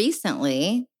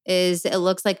 recently, is it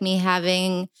looks like me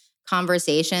having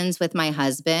conversations with my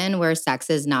husband where sex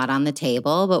is not on the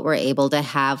table, but we're able to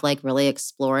have like really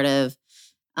explorative,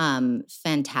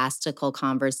 fantastical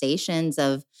conversations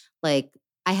of like,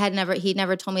 he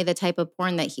never told me the type of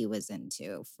porn that he was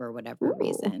into for whatever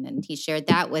reason. And he shared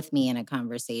that with me in a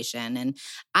conversation. And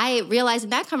I realized in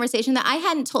that conversation that I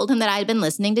hadn't told him that I had been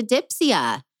listening to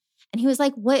Dipsia. And he was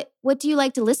like, what do you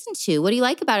like to listen to? What do you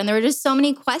like about it? And there were just so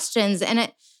many questions.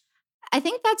 And I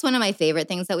think that's one of my favorite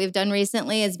things that we've done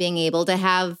recently, is being able to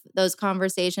have those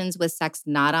conversations with sex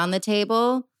not on the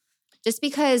table. Just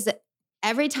because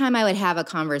every time I would have a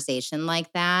conversation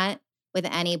like that with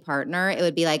any partner, it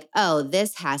would be like, oh,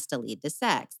 this has to lead to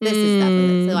sex. This is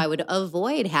definitely. So I would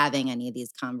avoid having any of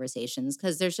these conversations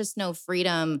because there's just no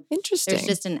freedom. Interesting. There's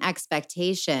just an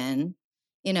expectation.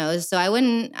 So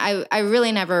I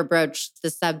really never broached the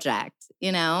subject,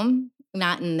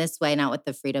 not in this way, not with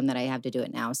the freedom that I have to do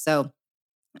it now. So,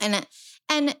 and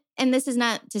this is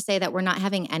not to say that we're not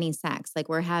having any sex, like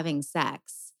we're having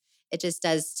sex. It just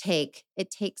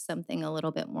takes something a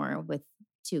little bit more with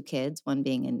 2 kids, one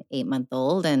being an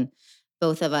 8-month-old, and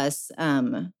both of us,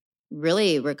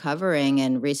 really recovering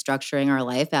and restructuring our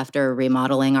life after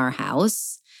remodeling our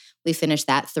house. We finished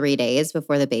that 3 days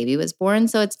before the baby was born.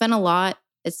 So it's been a lot.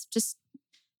 It's just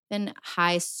been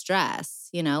high stress,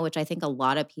 which I think a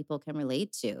lot of people can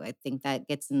relate to. I think that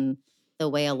gets in the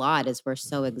way a lot, is we're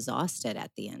so exhausted at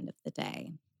the end of the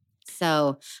day.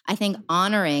 So I think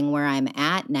honoring where I'm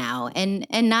at now and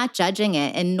not judging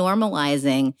it and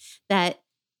normalizing that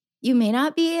you may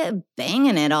not be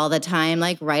banging it all the time,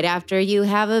 like right after you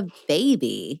have a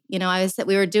baby.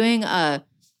 We were doing a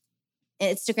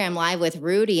Instagram live with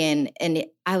Rudy and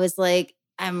I was like,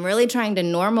 I'm really trying to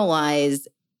normalize.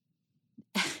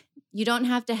 You don't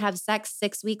have to have sex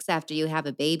 6 weeks after you have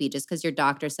a baby just because your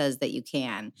doctor says that you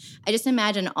can. I just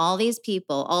imagine all these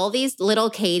people, all these little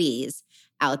Katies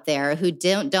out there who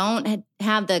don't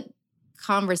have the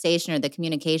conversation or the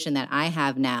communication that I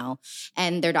have now.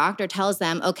 And their doctor tells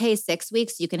them, okay, 6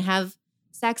 weeks, you can have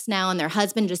sex now. And their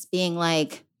husband just being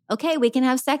like, okay, we can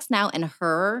have sex now. And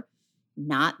her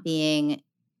not being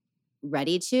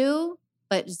ready to,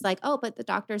 but just like, oh, but the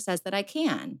doctor says that I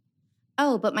can.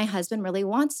 Oh, but my husband really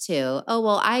wants to. Oh,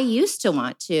 well, I used to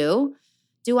want to.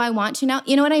 Do I want to now?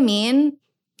 You know what I mean?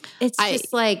 It's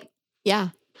just like, yeah.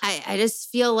 I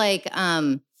just feel like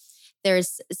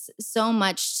there's so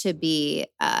much to be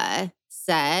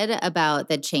said about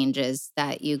the changes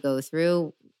that you go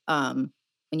through when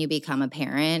you become a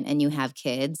parent and you have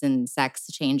kids, and sex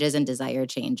changes and desire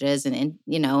changes, and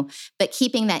but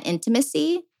keeping that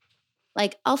intimacy.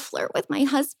 Like, I'll flirt with my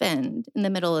husband in the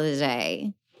middle of the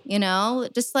day,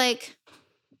 just like.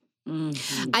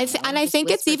 I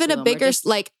think it's even a bigger,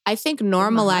 like, I think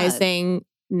normalizing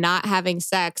not having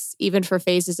sex, even for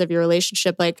phases of your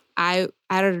relationship. Like, I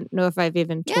don't know if I've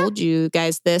even told you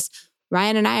guys this.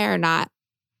 Ryan and I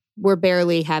we're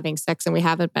barely having sex, and we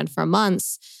haven't been for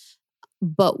months.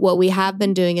 But what we have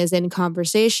been doing is in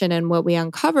conversation, and what we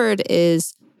uncovered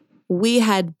is we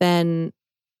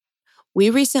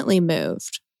recently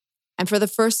moved. And for the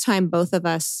first time, both of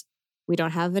us, we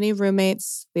don't have any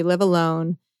roommates. We live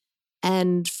alone.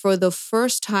 And for the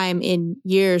first time in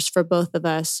years for both of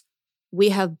us, we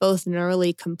have both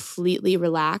neurally completely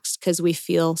relaxed because we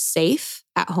feel safe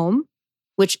at home,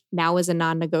 which now is a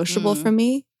non-negotiable for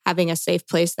me. Having a safe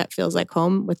place that feels like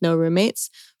home with no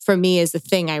roommates, for me, is the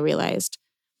thing I realized.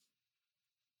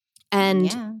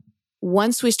 And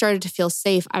once we started to feel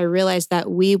safe, I realized that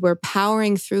we were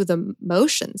powering through the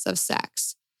motions of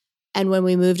sex. And when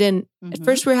we moved in, at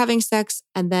first we were having sex,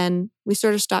 and then we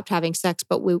sort of stopped having sex.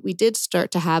 But what we did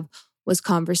start to have was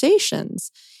conversations.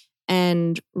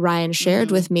 And Ryan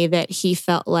shared with me that he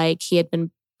felt like he had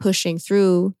been pushing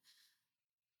through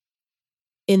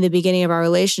in the beginning of our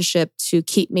relationship to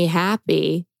keep me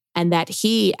happy, and that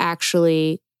he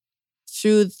actually,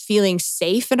 through feeling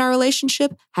safe in our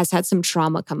relationship, has had some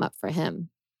trauma come up for him.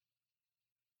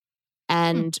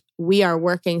 And we are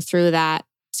working through that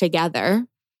together.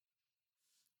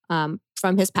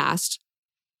 From his past.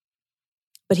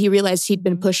 But he realized he'd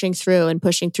been pushing through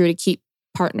to keep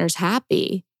partners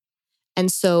happy.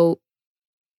 And so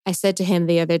I said to him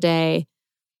the other day,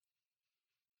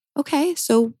 okay,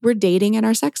 so we're dating in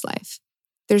our sex life.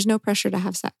 There's no pressure to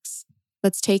have sex.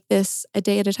 Let's take this a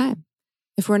day at a time.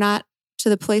 If we're not to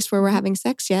the place where we're having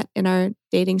sex yet in our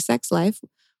dating sex life,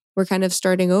 we're kind of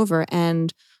starting over,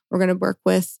 and we're going to work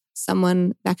with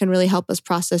someone that can really help us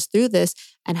process through this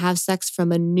and have sex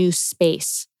from a new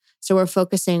space. So we're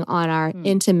focusing on our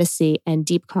intimacy and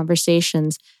deep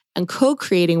conversations and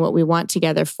co-creating what we want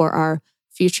together for our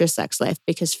future sex life.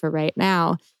 Because for right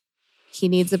now, he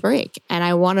needs a break. And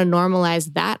I want to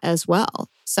normalize that as well.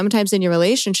 Sometimes in your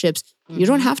relationships, you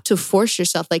don't have to force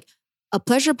yourself. Like, a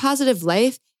pleasure positive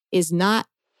life is not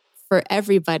for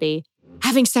everybody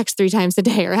having sex 3 times a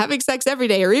day or having sex every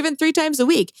day or even 3 times a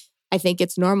week. I think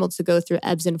it's normal to go through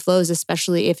ebbs and flows,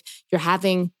 especially if you're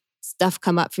having stuff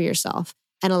come up for yourself,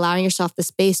 and allowing yourself the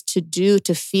space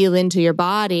to feel into your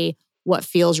body what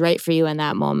feels right for you in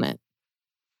that moment.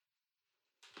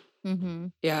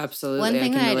 Yeah, absolutely. One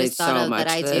thing that I just thought of that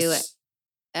I do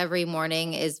every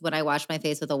morning is when I wash my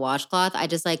face with a washcloth, I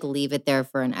just like leave it there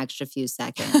for an extra few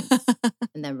seconds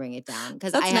and then bring it down.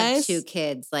 Because I have 2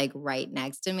 kids like right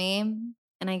next to me,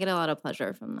 and I get a lot of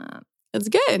pleasure from that. That's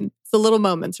good. It's the little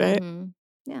moments, right?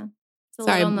 Yeah. It's a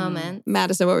little moment.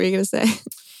 Madison, what were you going to say?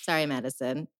 Sorry,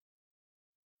 Madison.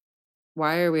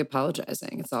 Why are we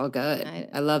apologizing? It's all good.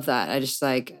 I love that. I just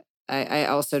like, I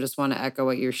also just want to echo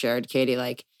what you shared, Katie.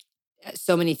 Like,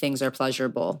 so many things are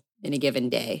pleasurable in a given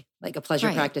day. Like, a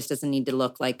pleasure practice doesn't need to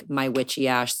look like my witchy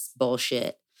ass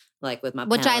bullshit, like with my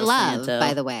which I love,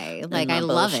 by the way. Like, I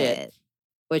love it.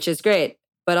 Which is great.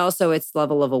 But also it's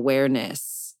level of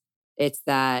awareness. It's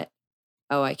that,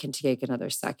 oh, I can take another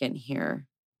second here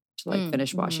to like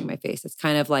finish washing my face. It's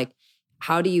kind of like,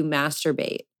 how do you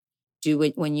masturbate?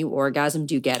 When you orgasm,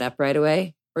 do you get up right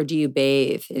away? Or do you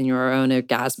bathe in your own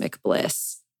orgasmic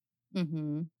bliss?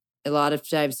 A lot of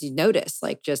times you notice,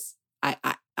 like, just,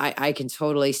 I can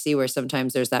totally see where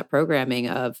sometimes there's that programming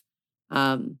of,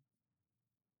 oh,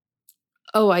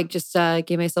 I just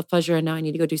gave myself pleasure and now I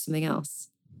need to go do something else.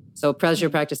 So pleasure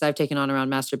practice I've taken on around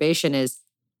masturbation is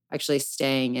actually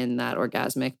staying in that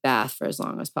orgasmic bath for as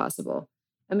long as possible.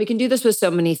 And we can do this with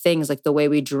so many things, like the way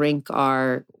we drink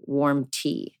our warm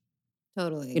tea.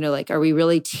 Totally. You know, like, are we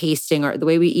really tasting the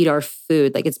way we eat our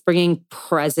food? Like, it's bringing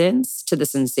presence to the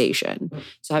sensation.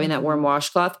 So having that warm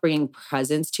washcloth, bringing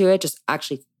presence to it, just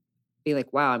actually be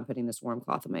like, wow, I'm putting this warm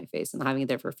cloth on my face and having it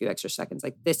there for a few extra seconds.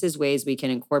 Like, this is ways we can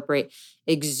incorporate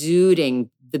exuding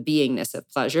the beingness of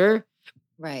pleasure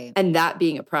Right. And that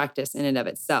being a practice in and of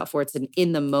itself, where it's an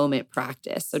in the moment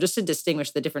practice. So just to distinguish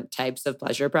the different types of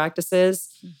pleasure practices.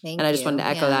 Thank And I just you. wanted to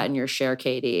echo that in your share,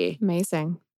 Katie.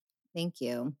 Amazing. Thank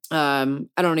you. I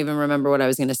don't even remember what I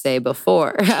was going to say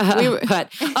before, but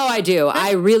I do.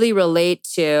 I really relate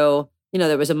to,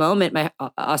 there was a moment,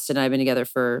 Austin and I have been together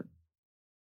for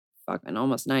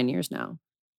almost 9 years now.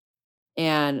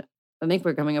 And I think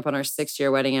we're coming up on our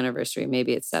 6-year wedding anniversary.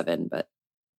 Maybe it's 7, but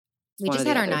we just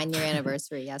had our 9-year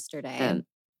anniversary yesterday. And,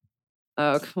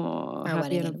 oh, come on. Our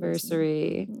Happy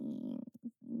anniversary.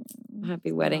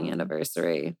 Happy wedding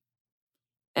anniversary.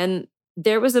 And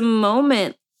there was a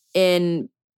moment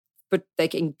but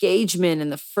like engagement in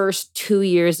the first 2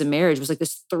 years of marriage was like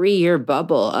this 3-year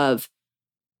bubble of,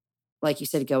 like you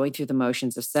said, going through the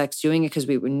motions of sex, doing it because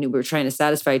we were trying to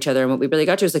satisfy each other. And what we really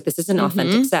got to was like, this isn't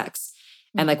authentic sex.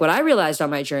 And like what I realized on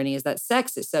my journey is that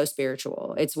sex is so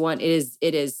spiritual. It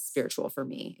is spiritual for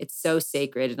me. It's so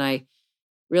sacred. And I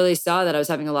really saw that I was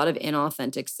having a lot of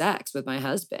inauthentic sex with my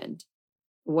husband,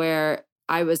 where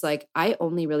I was like, I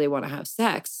only really want to have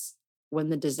sex when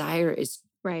the desire is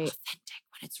authentic,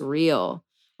 when it's real,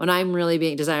 when I'm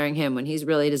really desiring him, when he's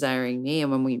really desiring me,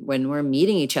 and when we're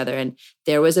meeting each other. And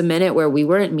there was a minute where we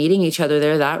weren't meeting each other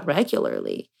there that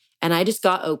regularly. And I just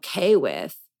got okay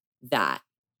with that.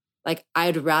 Like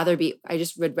I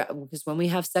just read, because when we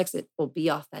have sex, it will be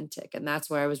authentic. And that's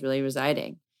where I was really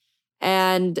residing.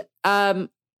 And fuck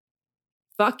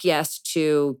yes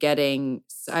to I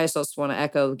also want to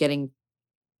echo getting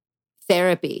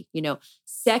therapy.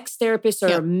 Sex therapists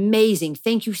are amazing.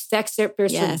 Thank you, sex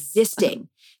therapists, for existing.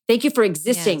 Thank you for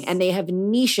existing. Yes. And they have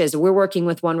niches. We're working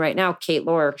with one right now, Kate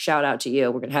Lohr, shout out to you.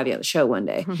 We're going to have you on the show one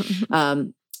day,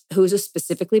 who's a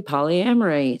specifically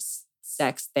polyamory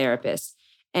sex therapist.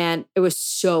 And it was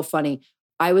so funny.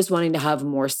 I was wanting to have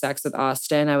more sex with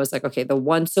Austin. I was like, okay, the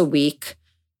once a week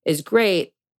is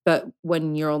great. But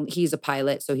when he's a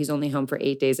pilot, so he's only home for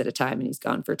 8 days at a time and he's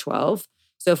gone for 12.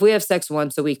 So if we have sex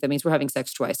once a week, that means we're having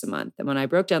sex twice a month. And when I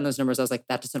broke down those numbers, I was like,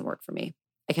 that doesn't work for me.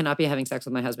 I cannot be having sex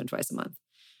with my husband twice a month.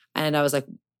 And I was like,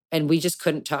 and we just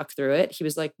couldn't talk through it. He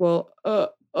was like, well,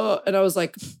 and I was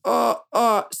like, So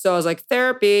I was like,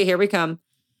 therapy, here we come.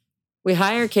 We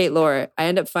hire Kate Lohr. I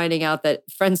end up finding out that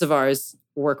friends of ours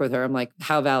work with her. I'm like,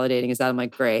 how validating is that? I'm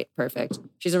like, great, perfect.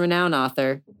 She's a renowned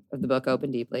author of the book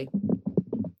Open Deeply.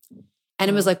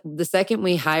 And it was like the second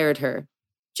we hired her,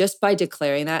 just by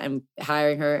declaring that and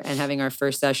hiring her and having our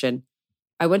first session,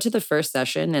 I went to the first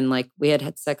session and like we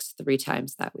had sex 3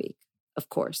 times that week, of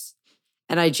course.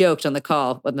 And I joked on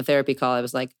the therapy call, I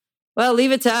was like, well,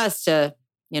 leave it to us to,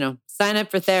 sign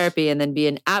up for therapy and then be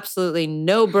an absolutely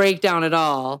no breakdown at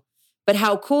all. But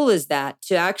how cool is that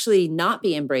to actually not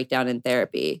be in breakdown in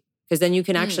therapy? Because then you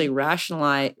can actually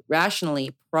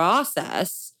rationally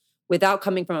process without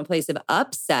coming from a place of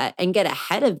upset and get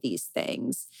ahead of these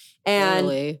things.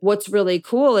 And what's really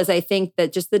cool is I think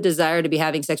that just the desire to be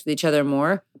having sex with each other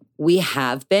more, we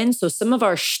have been. So some of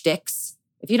our shticks,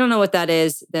 if you don't know what that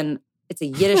is, then it's a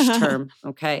Yiddish term,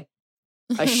 okay?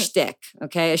 A shtick,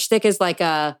 okay? A shtick is like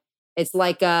a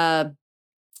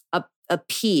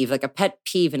peeve, like a pet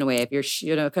peeve in a way. If you're,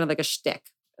 kind of like a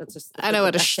shtick. That's just I know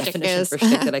what a shtick is. For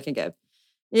shtick that I can give.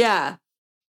 Yeah.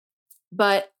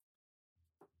 But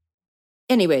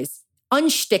anyways,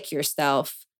 unshtick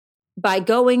yourself by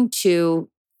going to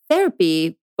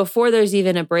therapy before there's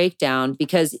even a breakdown,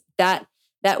 because that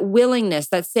willingness,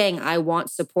 that saying, I want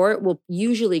support, will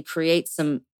usually create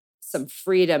some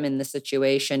freedom in the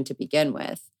situation to begin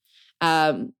with.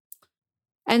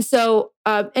 And so,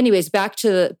 anyways, back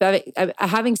to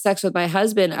having sex with my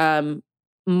husband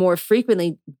more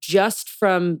frequently, just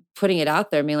from putting it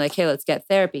out there, being like, "Hey, let's get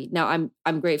therapy." Now,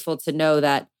 I'm grateful to know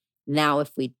that now,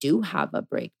 if we do have a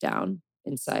breakdown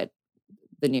inside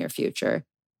the near future,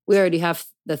 we already have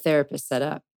the therapist set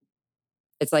up.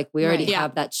 It's like we already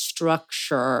have that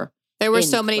structure. There were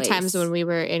so many times when we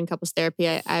were in couples therapy,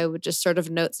 I would just sort of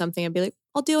note something and be like,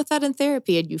 "I'll deal with that in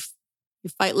therapy," and you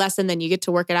fight less, and then you get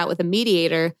to work it out with a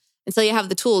mediator until you have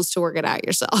the tools to work it out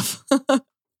yourself.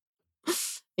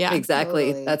 Yeah,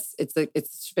 exactly.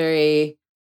 Totally.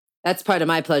 That's part of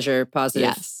my pleasure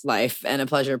positive life and a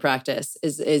pleasure practice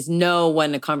is know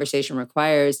when a conversation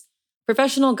requires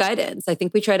professional guidance. I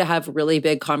think we try to have really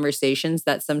big conversations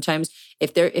that sometimes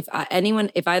if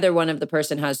either one of the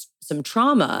person has some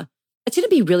trauma, it's going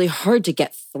to be really hard to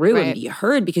get through and be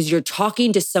heard because you're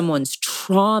talking to someone's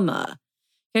trauma.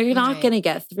 You're not going to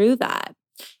get through that.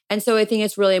 And so I think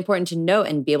it's really important to note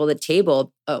and be able to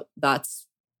table, that's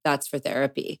for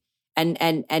therapy. And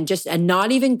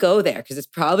not even go there because it's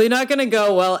probably not going to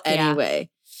go well anyway.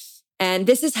 And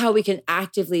this is how we can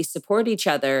actively support each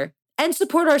other and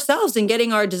support ourselves in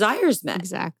getting our desires met.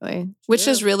 Exactly. Which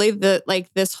is really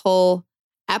this whole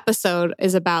episode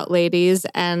is about, ladies.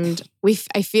 And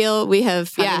I feel we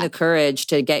have having the courage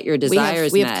to get your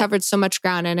desires we met. have covered so much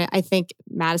ground. And I think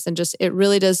Madison it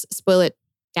really does spoil it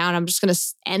down. I'm just going to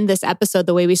end this episode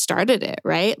the way we started it,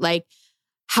 right? Like,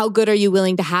 how good are you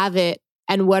willing to have it?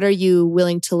 And what are you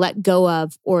willing to let go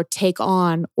of or take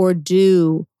on or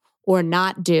do or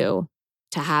not do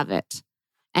to have it?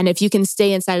 And if you can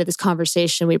stay inside of this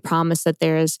conversation, we promise that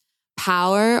there is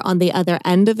power on the other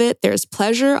end of it. There's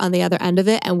pleasure on the other end of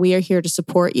it. And we are here to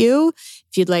support you.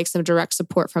 If you'd like some direct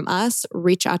support from us,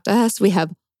 reach out to us. We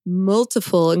have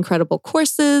multiple incredible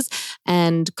courses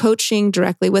and coaching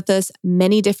directly with us,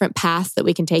 many different paths that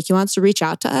we can take you on. So reach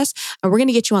out to us and we're going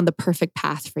to get you on the perfect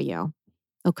path for you.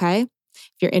 Okay?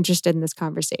 If you're interested in this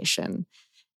conversation.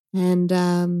 And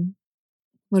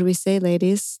what do we say,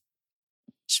 ladies?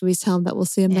 Should we tell them that we'll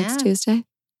see them next Tuesday?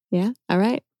 Yeah? All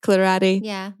right. Clitorati.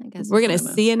 Yeah, I guess. We're going to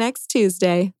see you next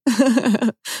Tuesday.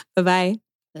 Bye-bye.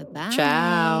 Bye-bye.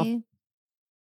 Ciao.